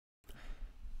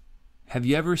Have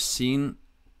you ever seen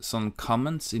some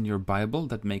comments in your Bible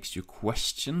that makes you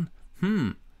question,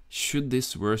 should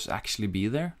this verse actually be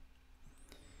there?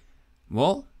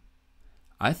 Well,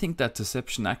 I think that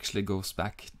deception actually goes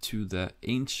back to the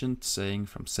ancient saying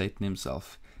from Satan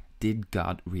himself, did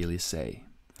God really say?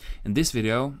 In this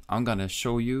video, I'm gonna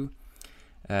show you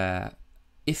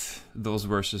if those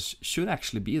verses should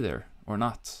actually be there or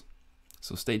not.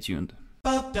 So stay tuned.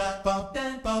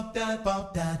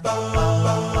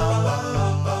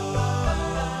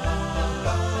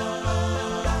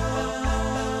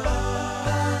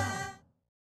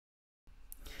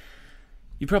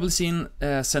 You've probably seen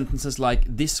sentences like,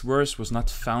 this verse was not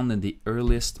found in the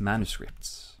earliest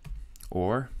manuscripts,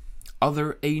 or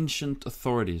other ancient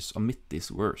authorities omit this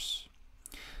verse,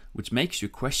 which makes you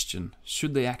question,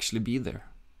 should they actually be there?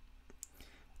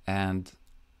 And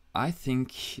I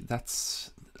think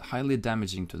that's highly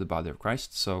damaging to the body of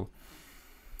Christ, so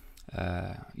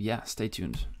yeah, stay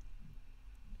tuned.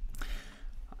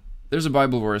 There's a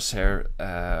Bible verse here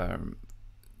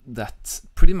that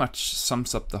pretty much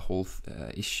sums up the whole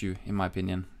issue, in my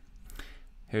opinion.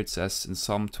 Here it says in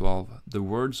Psalm 12, the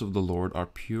words of the Lord are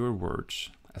pure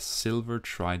words, as silver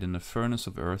tried in the furnace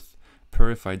of earth,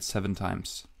 purified 7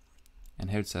 times. And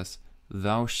here it says,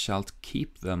 thou shalt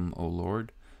keep them, O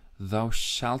Lord, thou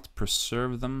shalt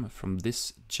preserve them from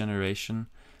this generation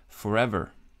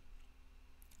forever.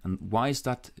 And why is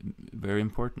that very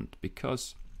important?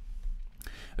 Because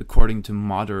according to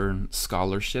modern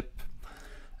scholarship,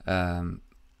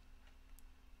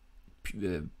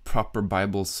 proper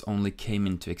Bibles only came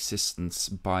into existence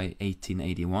by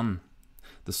 1881,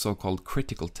 the so-called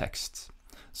critical text.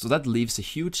 So that leaves a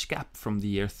huge gap from the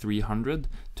year 300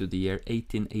 to the year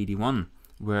 1881,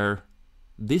 where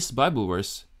this Bible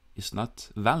verse is not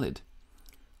valid,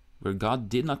 where God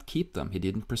did not keep them, he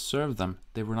didn't preserve them,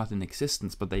 they were not in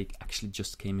existence, but they actually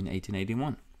just came in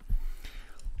 1881.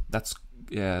 That's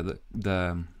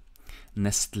the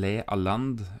Nestle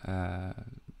Aland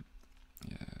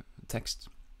text,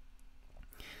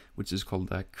 which is called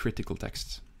the critical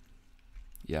text.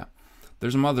 Yeah,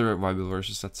 there's some other Bible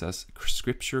verses that says,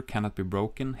 Scripture cannot be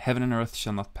broken, heaven and earth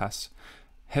shall not pass,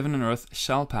 heaven and earth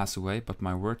shall pass away, but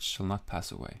my words shall not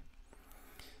pass away.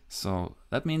 So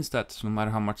that means that no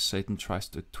matter how much Satan tries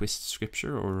to twist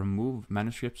Scripture or remove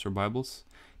manuscripts or Bibles,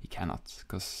 he cannot,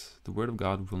 because the Word of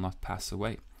God will not pass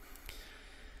away.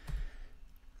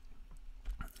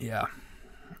 Yeah,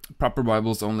 proper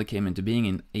Bibles only came into being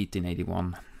in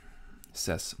 1881,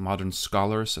 says modern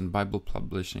scholars and Bible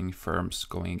publishing firms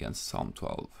going against Psalm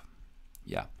 12.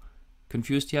 Yeah,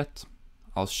 confused yet?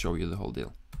 I'll show you the whole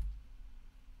deal.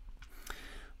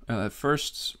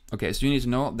 First, okay, so you need to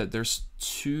know that there's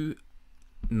 2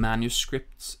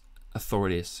 manuscript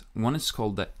authorities. One is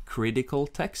called the critical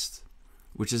text,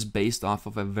 which is based off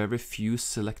of a very few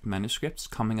select manuscripts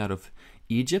coming out of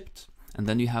Egypt. And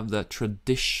then you have the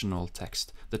traditional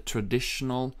text, the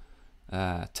traditional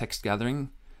text gathering,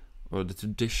 or the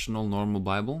traditional normal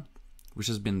Bible, which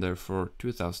has been there for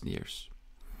 2,000 years.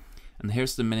 And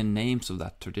here's the many names of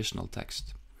that traditional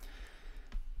text.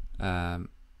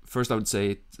 First, I would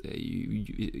say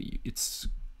it's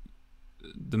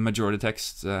the majority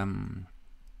text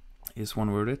is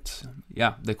one word.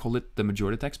 Yeah, they call it the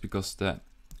majority text because the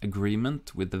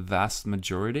agreement with the vast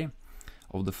majority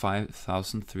of the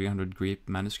 5,300 Greek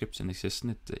manuscripts in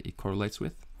existence it correlates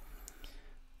with.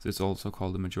 So it's also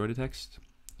called the majority text,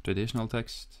 traditional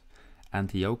text,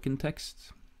 Antiochian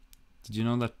text. Did you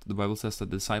know that the Bible says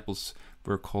that the disciples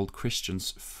were called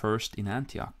Christians first in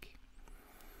Antioch?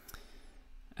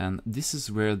 And this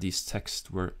is where these texts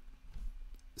were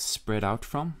spread out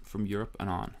from Europe and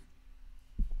on.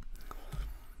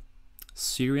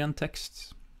 Syrian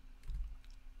texts,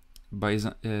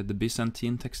 the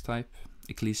Byzantine text type,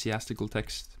 ecclesiastical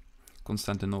text,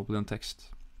 Constantinopolitan text.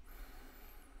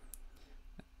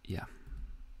 Yeah.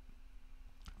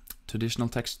 Traditional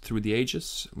text through the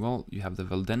ages, well, you have the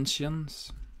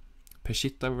Valdensians,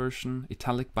 Peshitta version,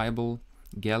 Italic Bible,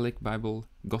 Gaelic Bible,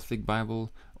 Gothic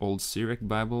Bible, Old Syriac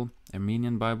Bible,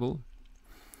 Armenian Bible,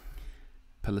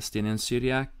 Palestinian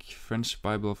Syriac, French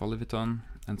Bible of Oliveton,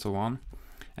 and so on.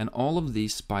 And all of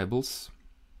these Bibles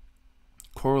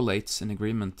correlates in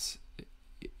agreement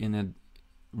in a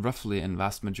roughly in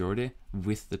vast majority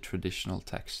with the traditional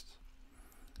text.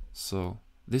 So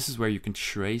this is where you can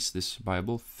trace this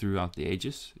Bible throughout the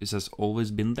ages. It has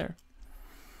always been there.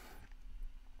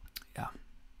 Yeah.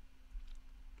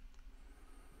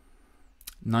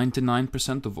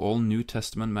 99% of all New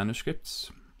Testament manuscripts,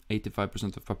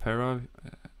 85% of papyri,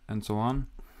 and so on,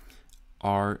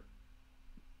 are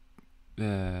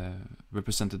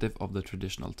representative of the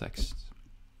traditional text.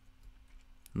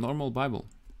 Normal Bible.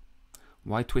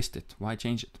 Why twist it? Why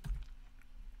change it?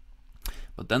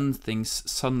 But then things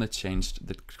suddenly changed.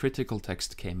 The critical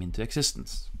text came into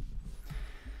existence.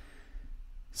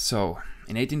 So,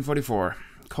 in 1844,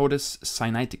 Codex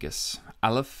Sinaiticus,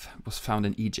 Aleph, was found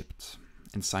in Egypt,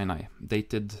 in Sinai,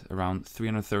 dated around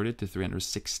 330 to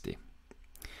 360.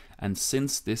 And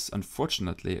since this,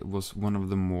 unfortunately, was one of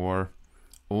the more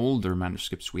older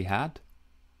manuscripts we had,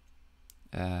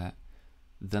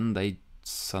 then they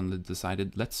suddenly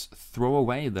decided, let's throw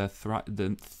away the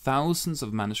thousands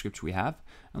of manuscripts we have,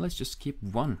 and let's just keep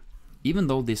one, even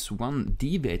though this one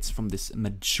deviates from this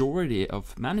majority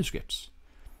of manuscripts.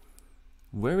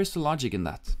 Where is the logic in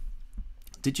that?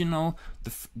 Did you know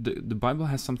the Bible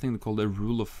has something called a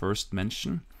rule of first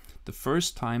mention? The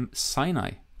first time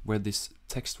Sinai, where this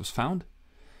text was found,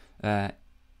 the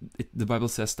Bible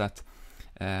says that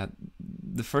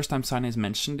the first time Sinai is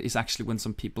mentioned is actually when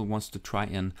some people wants to try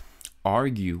and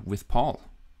argue with Paul.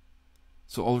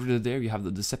 So already there you have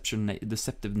the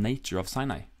deceptive nature of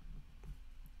Sinai.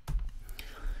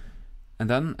 And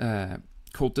then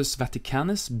Codex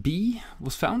Vaticanus B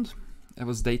was found. It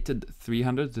was dated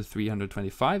 300 to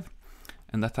 325,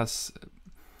 and that has,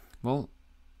 well,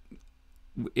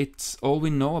 it's all we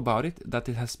know about it, that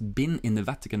it has been in the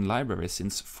Vatican library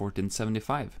since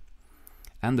 1475.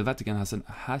 And the Vatican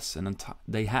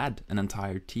they had an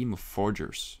entire team of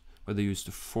forgers, where they used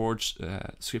to forge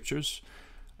scriptures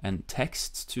and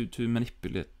texts to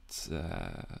manipulate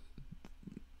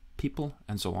people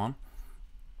and so on.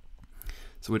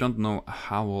 So we don't know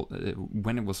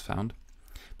when it was found,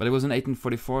 but it was in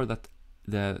 1844 that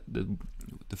the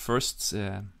first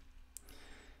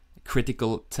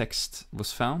critical text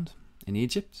was found in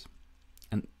Egypt.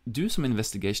 And do some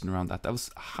investigation around that. I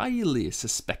was highly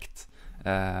suspect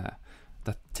that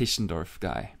Tischendorf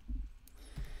guy,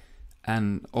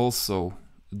 and also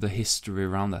the history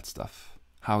around that stuff,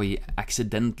 how he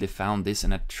accidentally found this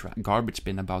in a garbage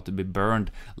bin about to be burned,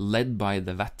 led by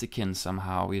the Vatican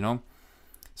somehow, you know.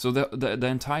 So the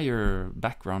entire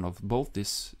background of both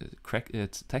these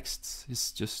texts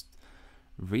is just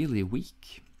really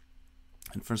weak,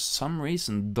 and for some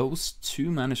reason those two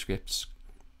manuscripts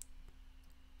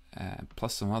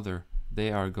plus some other,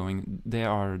 they are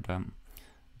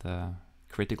the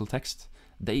critical text.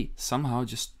 They somehow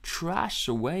just trash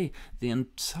away the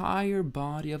entire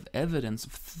body of evidence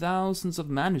of thousands of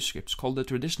manuscripts called the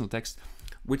traditional text,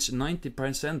 which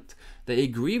 90% they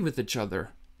agree with each other.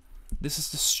 This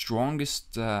is the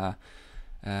strongest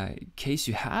case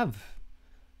you have.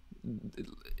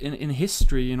 In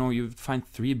history, you know, you find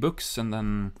 3 books and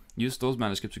then use those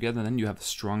manuscripts together, and then you have a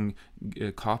strong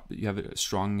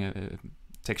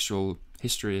textual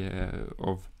history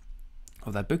of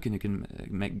that book, and you can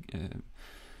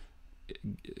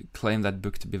claim that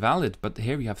book to be valid. But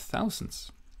here you have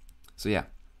thousands. So yeah.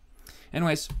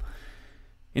 Anyways,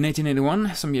 in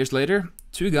 1881, some years later,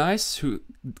 2 guys who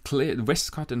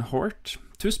Westcott and Hort,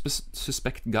 2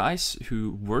 suspect guys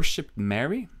who worshipped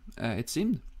Mary, it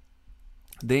seemed.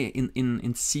 They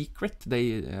in secret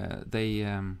they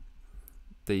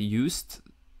used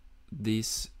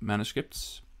these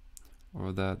manuscripts,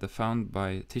 or the found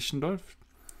by Tischendorf,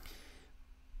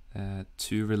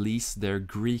 to release their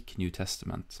Greek New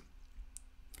Testament.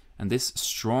 And this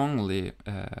strongly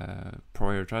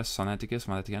prioritized Sinaiticus,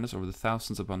 Vaticanus over the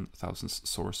thousands upon thousands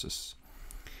sources.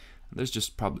 And there's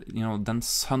just probably, you know, then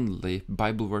suddenly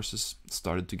Bible verses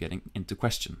started to get into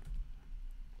question.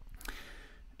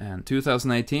 And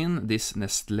 2018, this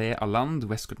Nestle Aland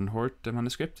Westcott Hort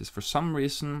manuscript is for some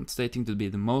reason stating to be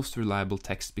the most reliable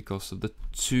text because of the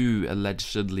 2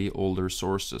 allegedly older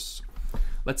sources.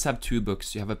 Let's have 2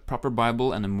 books. You have a proper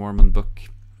Bible and a Mormon book.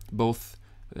 Both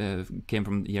came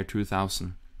from the year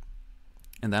 2000.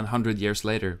 And then 100 years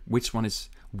later, which one is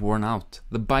worn out?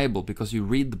 The Bible, because you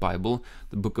read the Bible.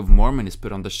 The Book of Mormon is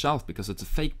put on the shelf because it's a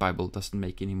fake Bible, doesn't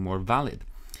make any more valid.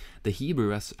 The Hebrew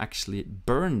has actually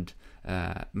burned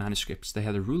manuscripts. They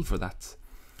had a rule for that.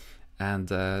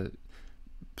 And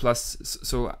plus,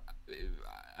 so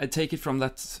I take it from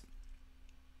that,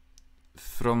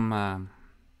 from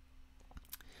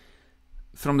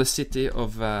the city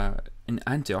of in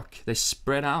Antioch, they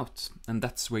spread out, and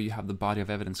that's where you have the body of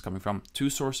evidence coming from. 2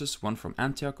 sources, one from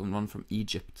Antioch and one from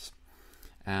Egypt.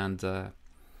 And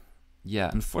yeah,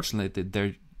 unfortunately,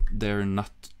 they're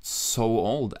not so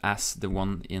old as the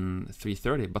one in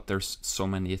 330, but there's so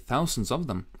many thousands of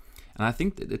them. And I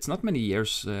think it's not many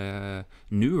years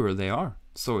newer they are.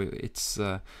 So it's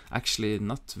actually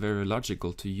not very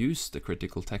logical to use the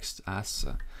critical text as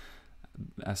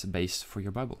a base for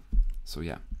your Bible. So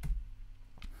yeah.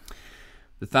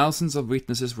 The thousands of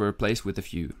witnesses were replaced with a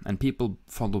few, and people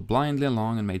followed blindly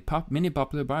along and made many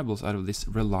popular Bibles out of these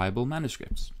reliable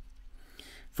manuscripts.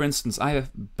 For instance, I have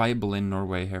a Bible in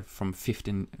Norway here from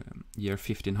year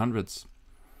 1500s,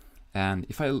 and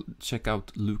if I check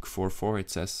out Luke 4:4,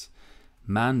 it says,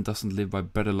 "Man doesn't live by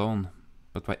bread alone,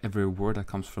 but by every word that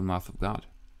comes from the mouth of God."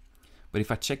 But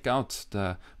if I check out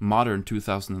the modern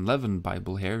 2011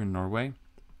 Bible here in Norway,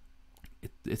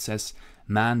 it says,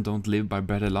 "Man don't live by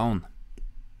bread alone."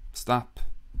 Stop.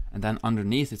 And then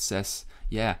underneath it says,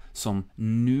 yeah, some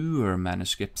newer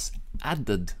manuscripts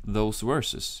added those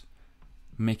verses,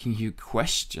 making you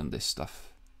question this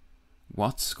stuff.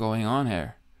 What's going on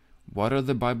here? What are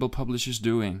the Bible publishers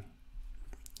doing?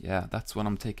 Yeah, that's what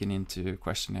I'm taking into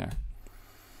question here.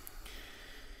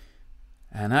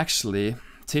 And actually,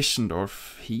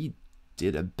 Tischendorf, he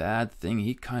did a bad thing.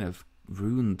 He kind of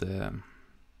ruined the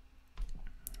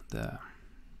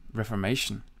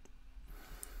Reformation.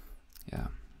 Yeah.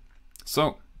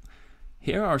 So,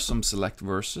 here are some select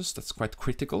verses that's quite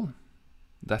critical.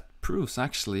 That proves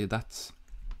actually that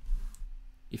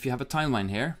if you have a timeline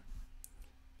here,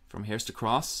 from here's the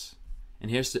cross,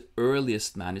 and here's the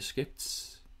earliest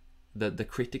manuscripts, the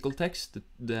critical text,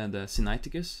 the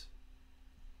Sinaiticus,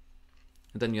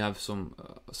 and then you have some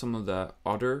of the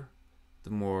other,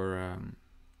 the more,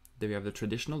 there you have the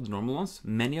traditional, the normal ones,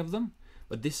 many of them,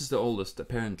 but this is the oldest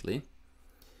apparently.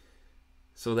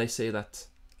 So they say that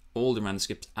older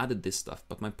manuscripts added this stuff,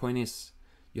 but my point is,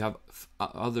 you have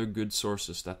other good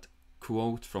sources that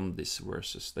quote from these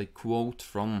verses. They quote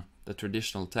from the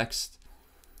traditional text,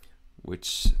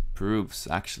 which proves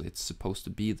actually it's supposed to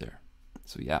be there.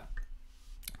 So yeah,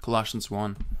 Colossians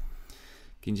 1,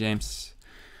 King James,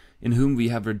 "In whom we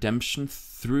have redemption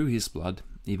through his blood,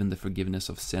 even the forgiveness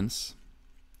of sins."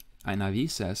 NIV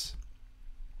says,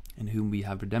 "In whom we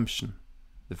have redemption,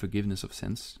 the forgiveness of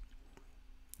sins."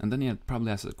 And then he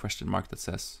probably has a question mark that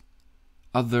says,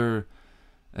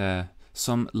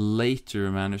 some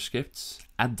later manuscripts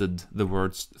added the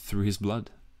words "through his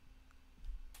blood."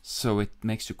 So it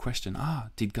makes you question,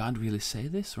 did God really say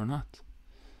this or not?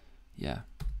 Yeah.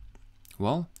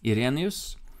 Well,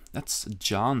 Irenaeus, that's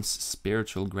John's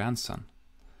spiritual grandson.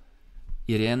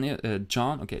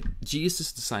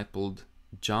 Jesus discipled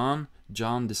John,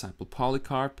 John discipled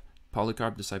Polycarp,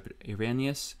 Polycarp discipled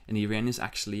Irenaeus, and Irenaeus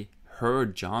actually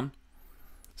heard John.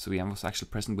 So he was actually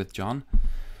present with John.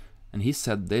 And he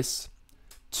said this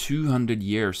 200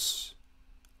 years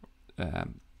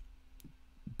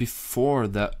before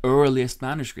the earliest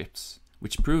manuscripts,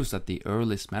 which proves that the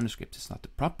earliest manuscript is not the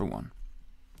proper one.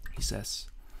 He says,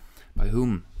 "By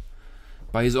whom?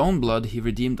 By his own blood he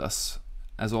redeemed us,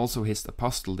 as also his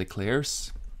apostle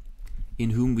declares,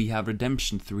 in whom we have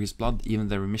redemption through his blood, even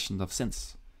the remission of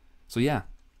sins." So yeah,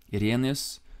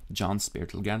 Irenaeus, John's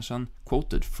spiritual grandson,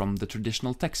 quoted from the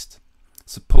traditional text.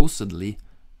 Supposedly,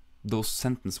 those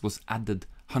sentence was added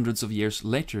hundreds of years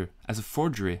later as a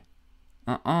forgery.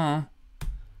 Yeah,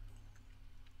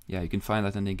 you can find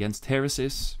that in Against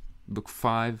Heresies, Book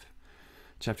 5,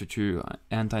 Chapter 2,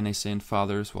 Anti-Nicene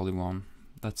Fathers, Volume 1.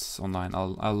 That's online.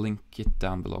 I'll link it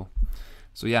down below.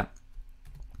 So yeah.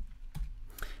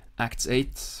 Acts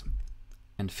 8.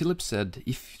 "And Philip said,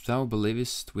 If thou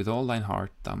believest with all thine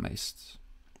heart, thou mayst.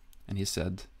 And he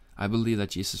said, I believe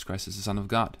that Jesus Christ is the Son of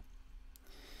God."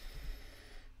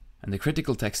 And the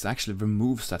critical text actually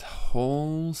removes that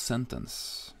whole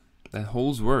sentence, that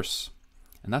whole verse.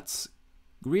 And that's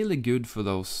really good for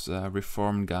those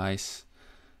reformed guys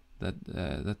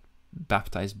that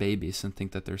baptize babies and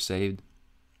think that they're saved,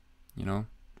 you know,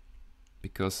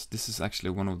 because this is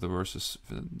actually one of the verses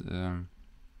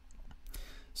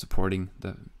supporting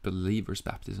the believer's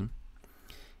baptism.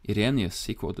 Irenaeus,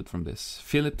 he quoted from this.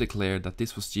 "Philip declared that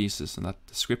this was Jesus and that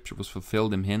the scripture was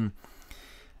fulfilled in him,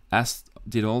 as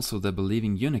did also the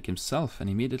believing eunuch himself, and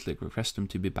immediately requested him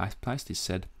to be baptized. He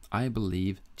said, I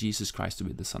believe Jesus Christ to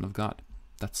be the Son of God."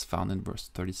 That's found in verse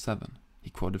 37. He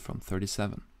quoted from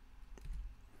 37.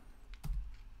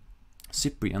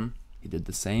 Cyprian, he did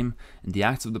the same. "In the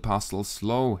Acts of the Apostles,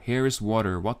 lo, here is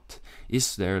water. What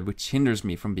is there which hinders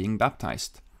me from being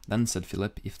baptized? Then said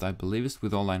Philip, If thou believest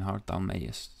with all thine heart, thou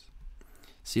mayest."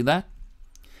 See that?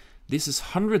 This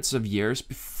is hundreds of years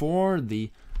before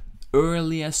the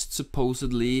earliest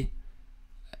supposedly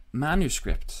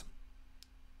manuscript,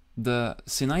 the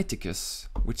Sinaiticus,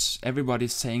 which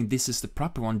everybody's saying this is the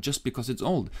proper one just because it's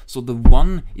old. So the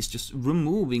one is just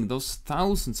removing those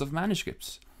thousands of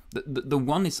manuscripts. The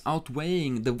one is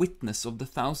outweighing the witness of the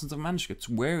thousands of manuscripts.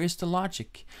 Where is the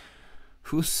logic?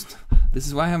 This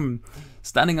is why I'm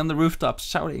standing on the rooftops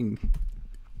shouting.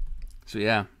 So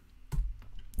yeah,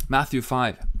 Matthew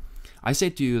 5. I say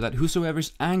to you that whosoever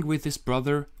is angry with his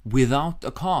brother without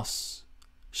a cause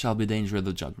shall be in danger of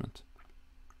the judgment.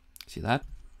 See that?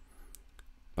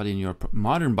 But in your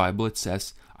modern Bible it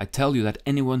says, I tell you that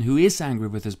anyone who is angry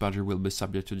with his brother will be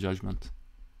subject to judgment.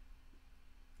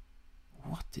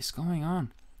 What is going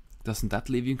on? Doesn't that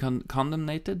leave you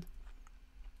condemnated?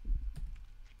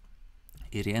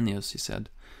 Irenaeus, he said,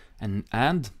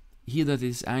 and he that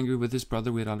is angry with his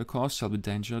brother without a cause shall be in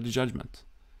danger of the judgment.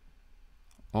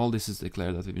 All this is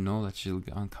declared that we know that shall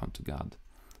come to God.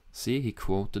 See, he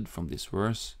quoted from this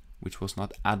verse, which was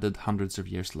not added hundreds of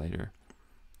years later.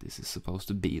 This is supposed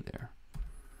to be there.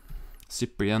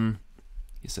 Cyprian,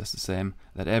 he says the same,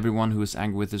 that everyone who is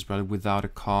angry with his brother without a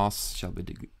cause shall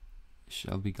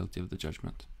be guilty of the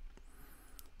judgment.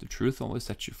 The truth always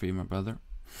sets you free, my brother.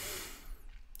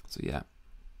 So yeah.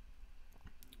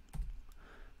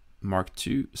 Mark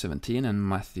 2:17 and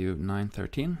Matthew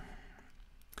 9:13.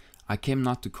 I came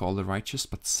not to call the righteous,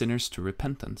 but sinners to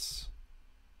repentance.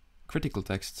 Critical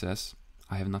text says,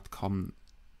 I have not come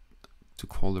to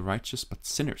call the righteous, but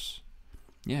sinners.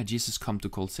 Yeah, Jesus come to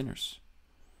call sinners.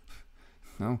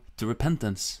 No, to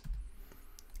repentance.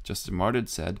 Justin Martyr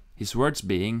said, his words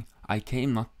being, I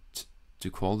came not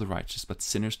to call the righteous, but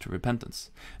sinners to repentance.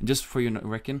 And just for you to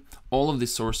reckon, all of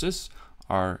these sources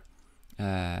are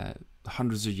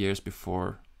hundreds of years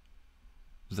before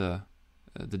the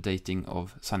dating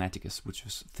of Sinaiticus, which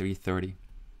was 330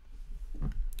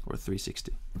 or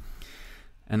 360.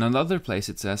 And another place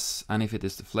it says, and if it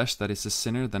is the flesh that is a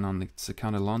sinner, then on its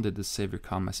account alone did the Savior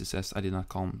come, as he says, I did not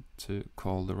come to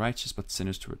call the righteous, but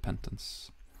sinners to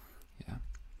repentance. Yeah.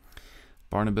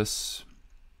 Barnabas,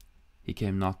 he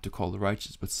came not to call the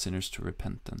righteous, but sinners to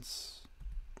repentance.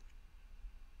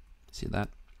 See that?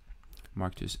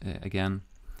 Mark 2 again.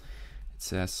 It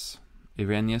says,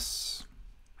 Irenaeus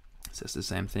says the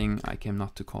same thing. I came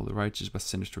not to call the righteous, but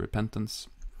sinners to repentance.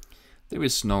 There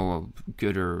is no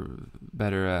good or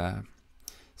better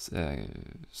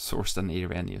source than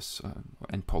Irenaeus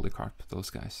and Polycarp, those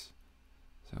guys.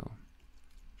 So,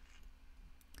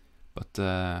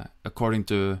 but according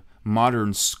to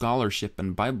modern scholarship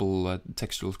and Bible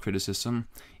textual criticism,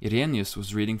 Irenaeus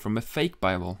was reading from a fake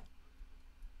Bible.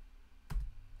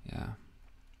 Yeah.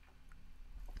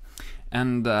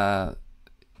 And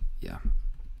yeah,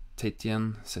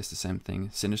 Tatian says the same thing,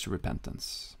 sinners to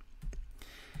repentance.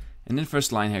 And in the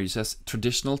first line here, it says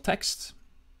traditional text,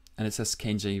 and it says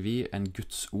KJV and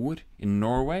Guds ord. In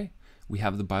Norway, we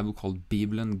have the Bible called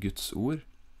Bibelen Guds ord,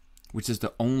 which is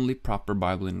the only proper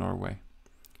Bible in Norway.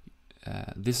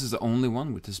 This is the only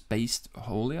one which is based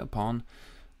wholly upon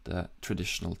the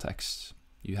traditional text.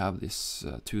 You have this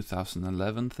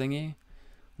 2011 thingy,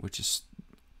 which is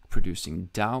producing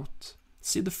doubt.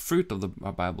 See the fruit of the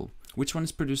Bible. Which one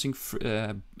is producing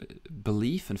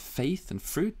belief and faith and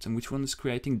fruit, and which one is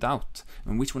creating doubt,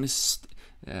 and which one is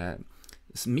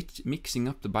mixing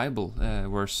up the Bible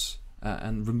verse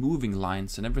and removing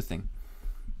lines and everything.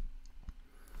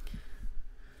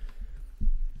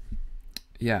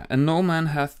 Yeah, and no man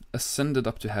hath ascended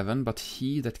up to heaven, but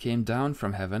he that came down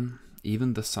from heaven,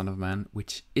 even the Son of Man,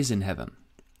 which is in heaven.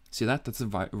 See that? That's a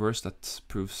verse that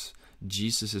proves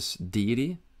Jesus'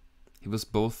 deity. He was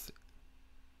both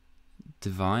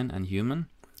divine and human,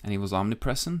 and he was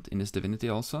omnipresent in his divinity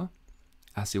also,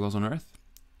 as he was on earth.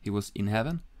 He was in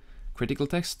heaven. Critical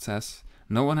text says,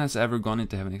 no one has ever gone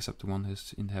into heaven except the one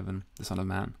who's in heaven, the Son of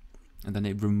Man. And then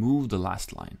they remove the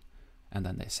last line, and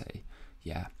then they say,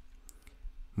 yeah,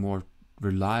 more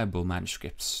reliable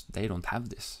manuscripts, they don't have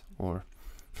this. Or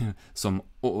some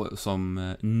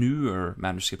newer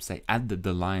manuscripts, they added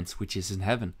the lines, which is in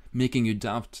heaven, making you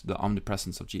doubt the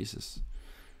omnipresence of Jesus.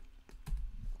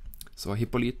 So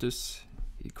Hippolytus,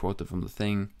 he quoted from the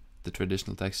thing, the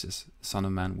traditional text is Son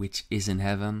of Man, which is in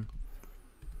heaven.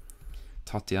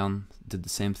 Tatian did the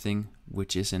same thing,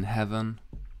 which is in heaven.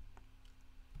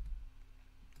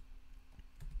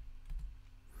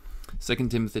 2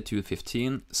 Timothy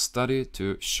 2:15, study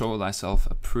to show thyself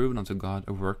approved unto God,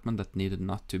 a workman that needed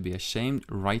not to be ashamed,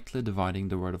 rightly dividing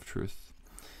the word of truth.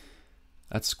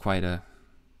 That's quite a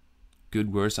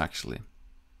good verse actually.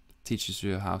 It teaches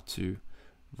you how to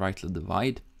rightly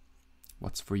divide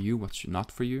what's for you, what's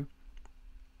not for you.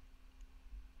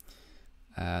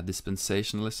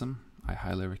 Dispensationalism, I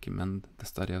highly recommend the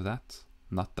study of that.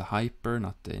 Not the hyper,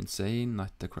 not the insane,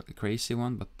 not the crazy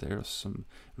one, but there are some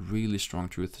really strong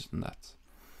truths in that.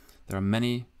 There are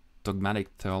many dogmatic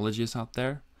theologies out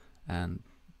there, and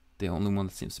the only one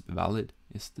that seems to be valid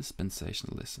is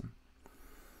dispensationalism.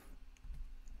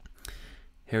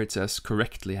 Here it says,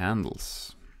 correctly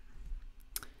handles.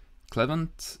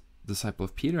 Clement, disciple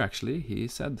of Peter actually, he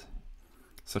said,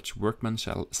 Such workmen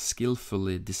shall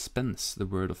skillfully dispense the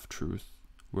word of truth.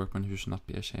 Workmen who should not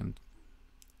be ashamed.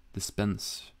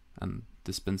 Dispense and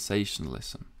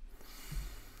dispensationalism.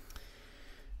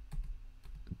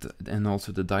 And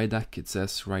also the didact, it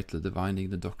says, rightly dividing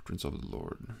the doctrines of the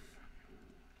Lord.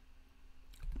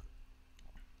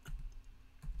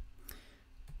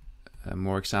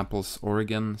 More examples.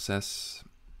 Origen says,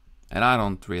 and I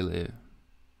don't really,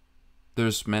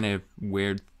 there's many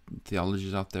weird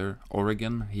theologies out there.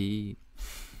 Origen, he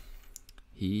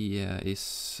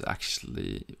is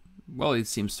actually, well, it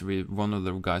seems to be one of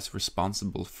the guys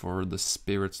responsible for the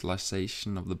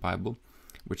spiritualization of the Bible,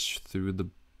 which threw the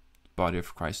body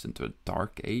of Christ into a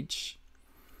dark age.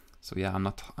 So yeah, I'm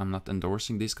not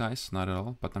endorsing these guys, not at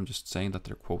all, but I'm just saying that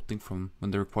they're quoting from,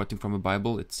 when they're quoting from a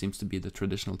Bible, it seems to be the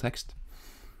traditional text.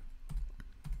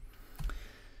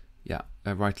 Yeah,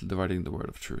 rightly dividing the word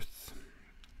of truth.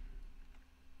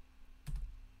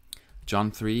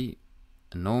 John 3,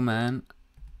 no man.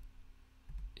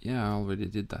 Yeah, I already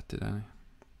did that, did I?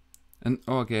 And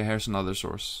oh, okay, here's another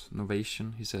source.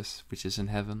 Novation, he says, which is in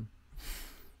heaven.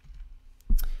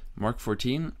 Mark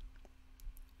 14.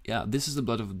 Yeah, this is the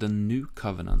blood of the new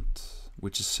covenant,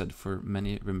 which is said for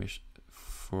the remission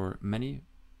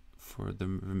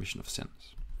of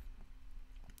sins.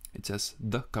 It says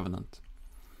the covenant.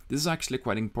 This is actually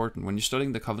quite important when you're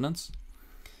studying the covenants.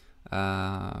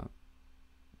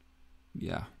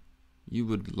 Yeah, you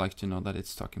would like to know that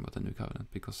it's talking about the new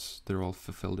covenant because they're all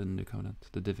fulfilled in the new covenant,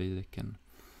 the Davidic and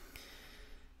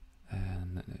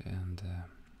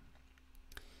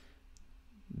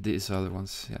these other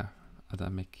ones, yeah.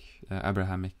 Adamic,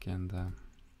 Abrahamic, and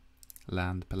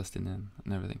land, Palestinian,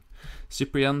 and everything.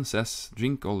 Cyprian says,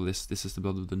 drink all this, this is the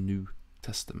blood of the New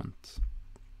Testament.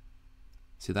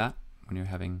 See that? When you're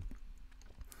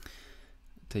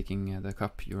taking the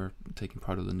cup, you're taking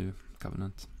part of the New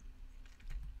Covenant.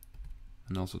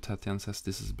 And also Tatian says,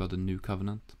 this is about the New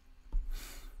Covenant.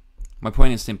 My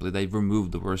point is simply, they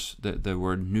removed the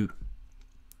word new.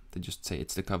 They just say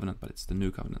it's the covenant, but it's the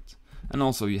New Covenant. And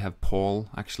also you have Paul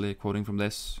actually quoting from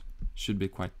this. Should be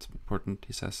quite important,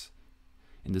 he says.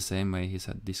 In the same way he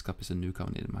said, this cup is a new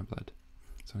covenant in my blood.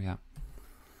 So yeah.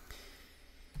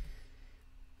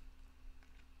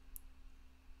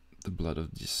 The blood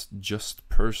of this just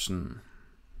person.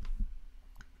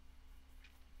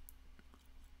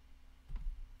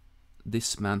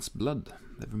 This man's blood.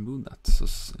 They removed that. So,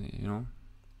 you know,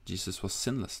 Jesus was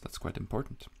sinless. That's quite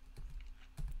important.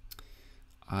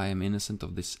 I am innocent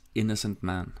of this innocent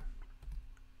man.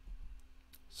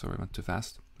 Sorry, I went too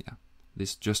fast. Yeah.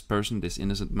 This just person, this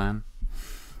innocent man.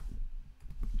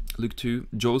 Luke 2.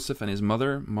 Joseph and his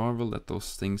mother marveled at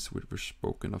those things which were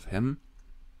spoken of him.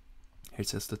 Here it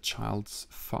says the child's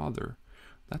father.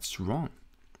 That's wrong.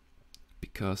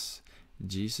 Because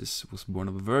Jesus was born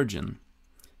of a virgin.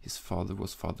 His father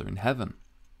was father in heaven.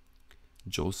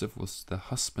 Joseph was the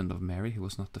husband of Mary. He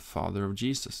was not the father of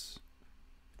Jesus.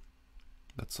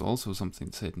 That's also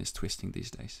something Satan is twisting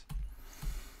these days.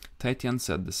 Tatian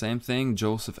said the same thing.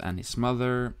 Joseph and his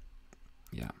mother.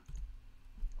 Yeah.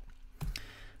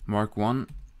 Mark 1.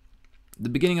 The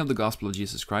beginning of the gospel of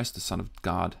Jesus Christ, the Son of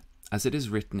God, as it is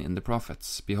written in the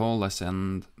prophets. Behold, I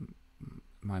send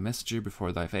my messenger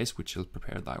before thy face, which shall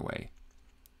prepare thy way.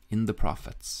 In the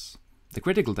prophets. The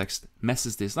critical text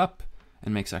messes this up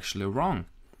and makes actually wrong.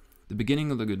 The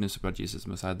beginning of the good news about Jesus,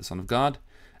 Messiah, the Son of God,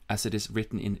 as it is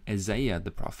written in Isaiah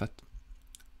the prophet,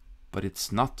 but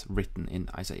it's not written in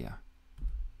Isaiah.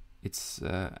 It's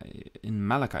in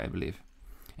Malachi, I believe.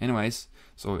 Anyways,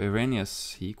 so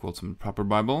Irenaeus, he quotes from the proper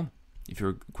Bible. If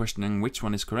you're questioning which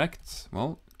one is correct,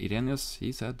 well, Irenaeus,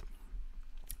 he said,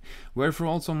 wherefore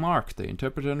also Mark, the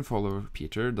interpreter and follower of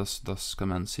Peter, thus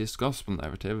commends his gospel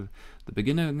narrative, the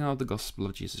beginning of the gospel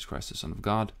of Jesus Christ, the Son of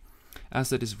God,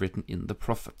 as it is written in the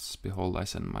prophets. Behold, I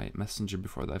send my messenger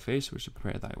before thy face, which will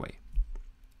prepare thy way.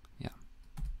 Yeah.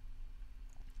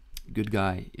 Good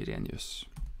guy, Irenaeus.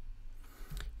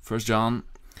 1 John.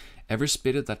 Every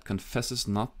spirit that confesses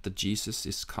not that Jesus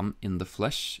is come in the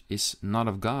flesh is not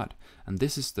of God, and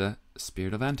this is the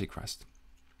spirit of Antichrist.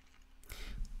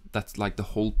 That's like the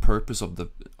whole purpose of the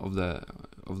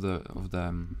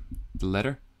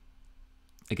letter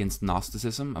against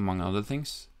Gnosticism, among other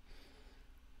things.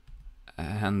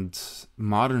 And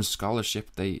modern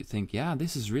scholarship, they think, yeah,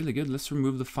 this is really good. Let's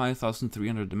remove the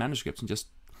 5,300 manuscripts and just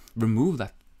remove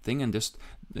that thing and just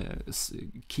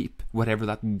keep whatever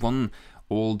that one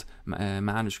old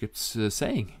manuscript's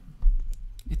saying.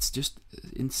 It's just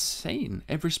insane.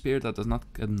 Every spirit that does not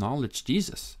acknowledge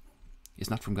Jesus is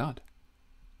not from God.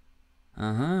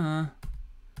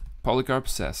 Polycarp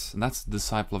says, and that's the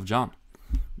disciple of John,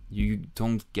 You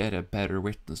don't get a better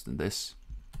witness than this.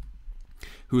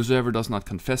 Whosoever does not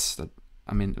confess that,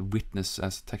 witness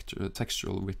as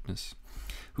textual witness.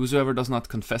 Whosoever does not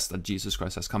confess that Jesus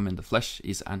Christ has come in the flesh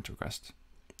is Antichrist.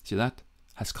 See that?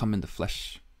 Has come in the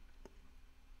flesh.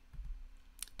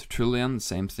 Tertullian,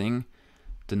 same thing,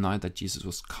 denied that Jesus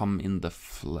was come in the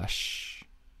flesh.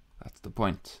 That's the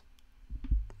point.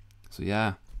 So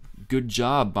yeah, good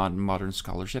job, modern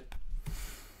scholarship.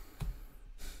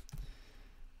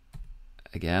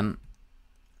 Again,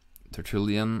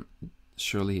 Tertullian,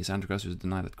 surely he's Antichrist who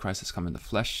denied that Christ has come in the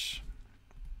flesh.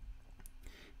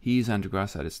 He is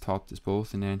Antichrist that is taught is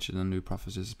both in ancient and new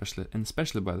prophecies,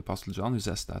 especially by the Apostle John, who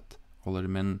says that already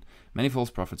many false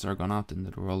prophets are gone out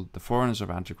into the world, the foreigners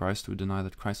of Antichrist, who deny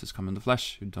that Christ has come in the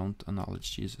flesh, who don't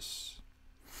acknowledge Jesus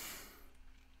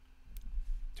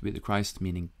to be the Christ,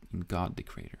 meaning in God the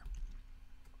Creator.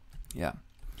 Yeah.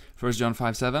 1 John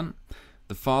 5:7.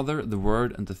 The Father, the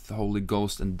Word, and the Holy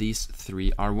Ghost, and these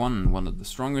three are one. One of the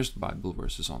strongest Bible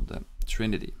verses on the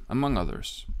Trinity, among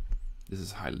others. This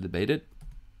is highly debated.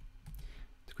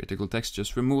 The critical text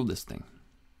just removed this thing.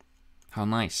 How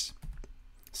nice.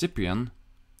 Cyprian,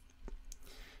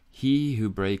 he who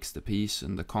breaks the peace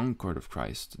and the concord of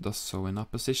Christ does so in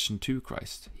opposition to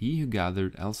Christ. He who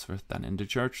gathered elsewhere than in the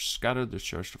church scattered the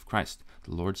church of Christ.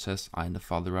 The Lord says, I and the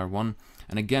Father are one.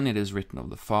 And again it is written of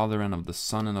the Father and of the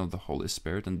Son and of the Holy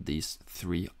Spirit, and these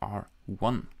three are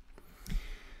one.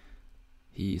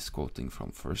 He is quoting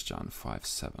from 1 John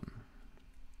 5:7.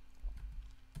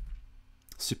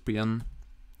 Cyprian,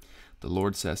 the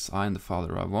Lord says, I and the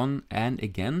Father are one. And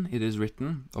again it is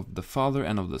written of the Father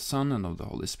and of the Son and of the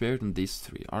Holy Spirit, and these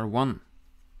three are one.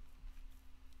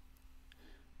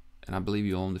 And I believe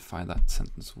you only find that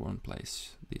sentence one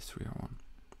place. These three are one.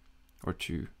 Or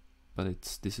two.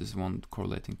 But this is one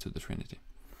correlating to the Trinity.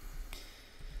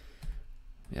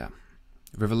 Yeah.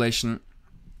 Revelation.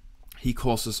 He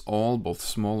causes all, both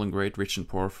small and great, rich and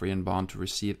poor, free and bond, to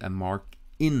receive a mark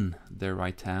in their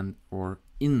right hand or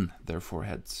in their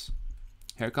foreheads.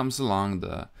 Here comes along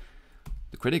the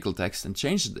critical text and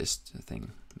changes this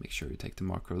thing. Make sure you take the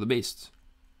marker of the beast.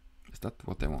 Is that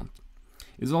what they want?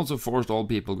 It is also forced all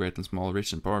people, great and small,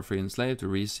 rich and poor, free and slave, to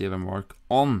receive a mark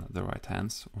on their right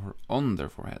hands or on their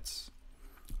foreheads.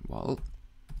 Well,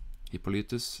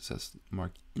 Hippolytus says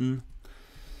mark in.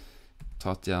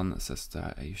 Tatian says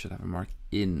that you should have a mark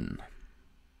in.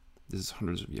 This is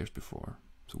hundreds of years before.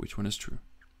 So which one is true?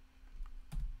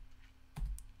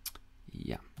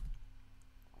 Yeah.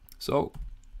 So,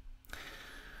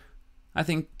 I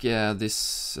think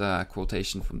this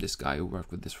quotation from this guy who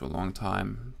worked with this for a long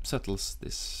time settles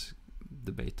this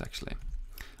debate, actually.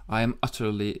 I am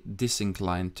utterly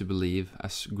disinclined to believe,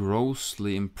 as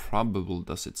grossly improbable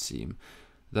does it seem,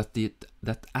 that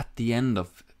at the end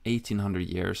of 1800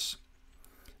 years,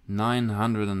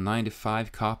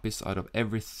 995 copies out of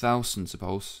every 1,000,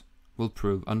 suppose, will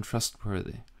prove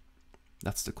untrustworthy.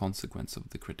 That's the consequence of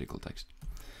the critical text.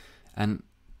 And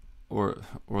or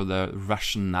the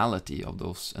rationality of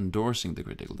those endorsing the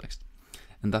critical text.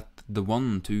 And that the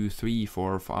 1, 2, 3,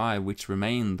 4, 5 which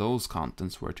remain, those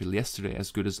contents were till yesterday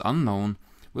as good as unknown,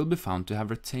 will be found to have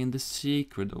retained the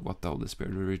secret of what the Holy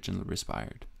Spirit originally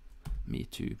inspired. Me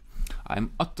too. I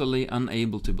am utterly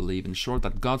unable to believe, in short,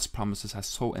 that God's promises has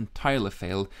so entirely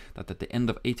failed that at the end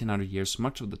of 1800 years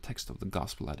much of the text of the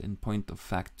gospel had in point of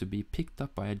fact to be picked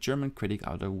up by a German critic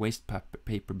out of a waste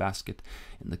paper basket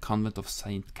in the convent of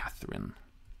St. Catherine.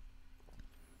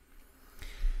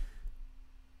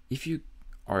 If you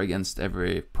are against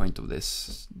every point of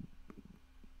this,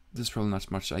 there's probably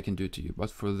not much I can do to you,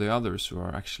 but for the others who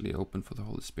are actually open for the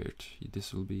Holy Spirit,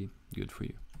 this will be good for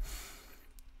you.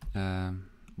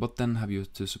 What then have you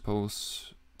to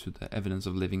suppose to the evidence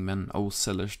of living men, O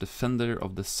zealous defender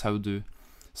of the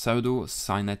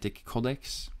pseudo-Sinaitic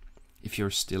Codex? If you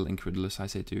are still incredulous, I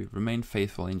say to you, remain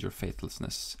faithful in your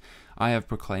faithlessness. I have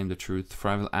proclaimed the truth, for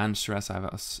I will answer as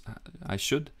I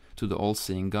should to the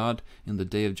all-seeing God in the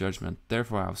day of judgment.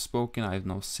 Therefore I have spoken, I have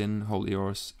no sin, wholly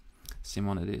yours,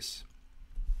 Simonides.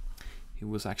 He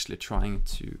was actually trying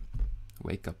to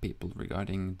wake up people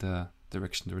regarding the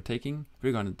direction they were taking,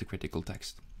 regarding the critical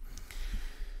text.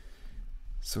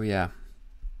 So yeah,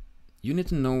 you need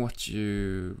to know what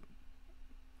you...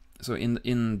 So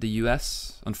in the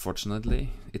US, unfortunately,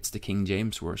 it's the King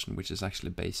James version, which is actually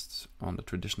based on the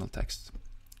traditional text.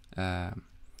 The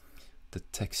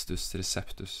Textus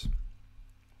Receptus.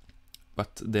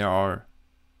 But there are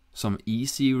some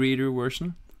easy reader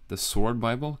version, the Sword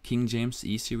Bible, King James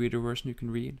easy reader version you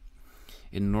can read.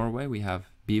 In Norway we have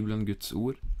Bibelen Guds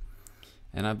Ord,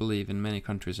 And I believe in many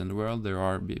countries in the world there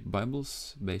are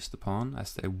Bibles based upon,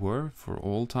 as they were for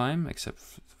all time, except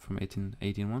from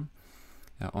 1881,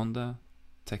 on the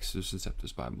Textus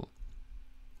Receptus Bible.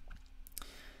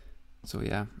 So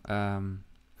yeah,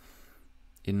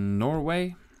 in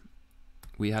Norway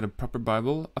we had a proper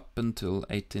Bible up until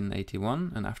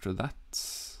 1881, and after that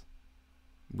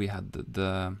we had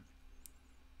the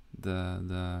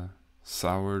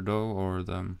sourdough, or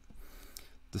the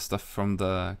stuff from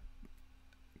the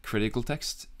critical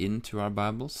text into our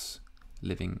Bibles,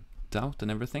 Living Doubt and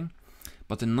everything.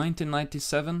 But in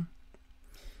 1997,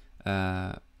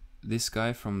 this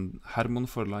guy from Hermon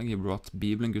Forlag, he brought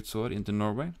Bibelen Guds Ord into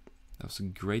Norway. That was a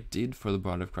great deed for the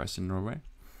body of Christ in Norway.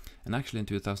 And actually in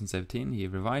 2017 he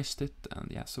revised it, and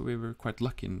yeah, so we were quite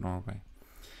lucky in Norway.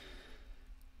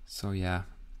 So yeah,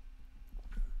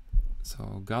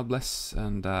 so God bless,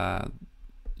 and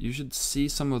you should see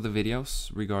some of the videos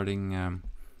regarding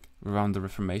around the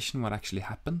Reformation, what actually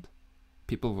happened.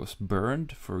 People was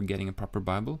burned for getting a proper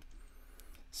Bible.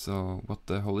 So what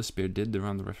the Holy Spirit did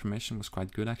around the Reformation was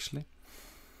quite good actually.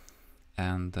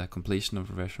 And the completion of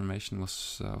the Reformation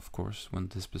was of course when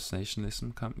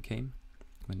dispensationalism came,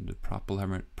 when the proper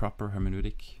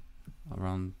hermeneutic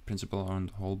around principle around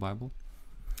the whole Bible.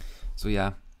 So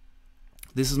yeah,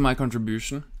 this is my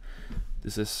contribution.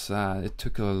 This is it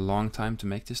took a long time to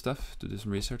make this stuff, to do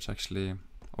some research, actually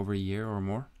over a year or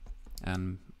more.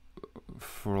 And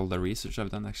for all the research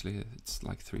I've done, actually it's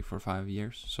like 3, 4, 5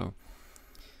 years. So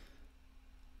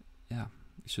yeah,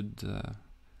 you should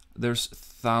there's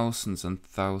thousands and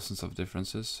thousands of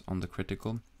differences on the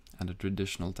critical and the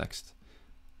traditional text.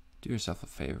 Do yourself a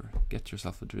favor, get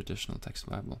yourself a traditional text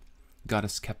Bible. God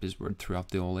has kept his word throughout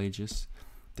the all ages.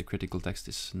 The critical text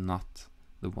is not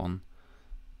the one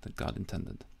that God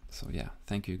intended. So yeah,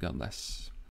 thank you, God bless.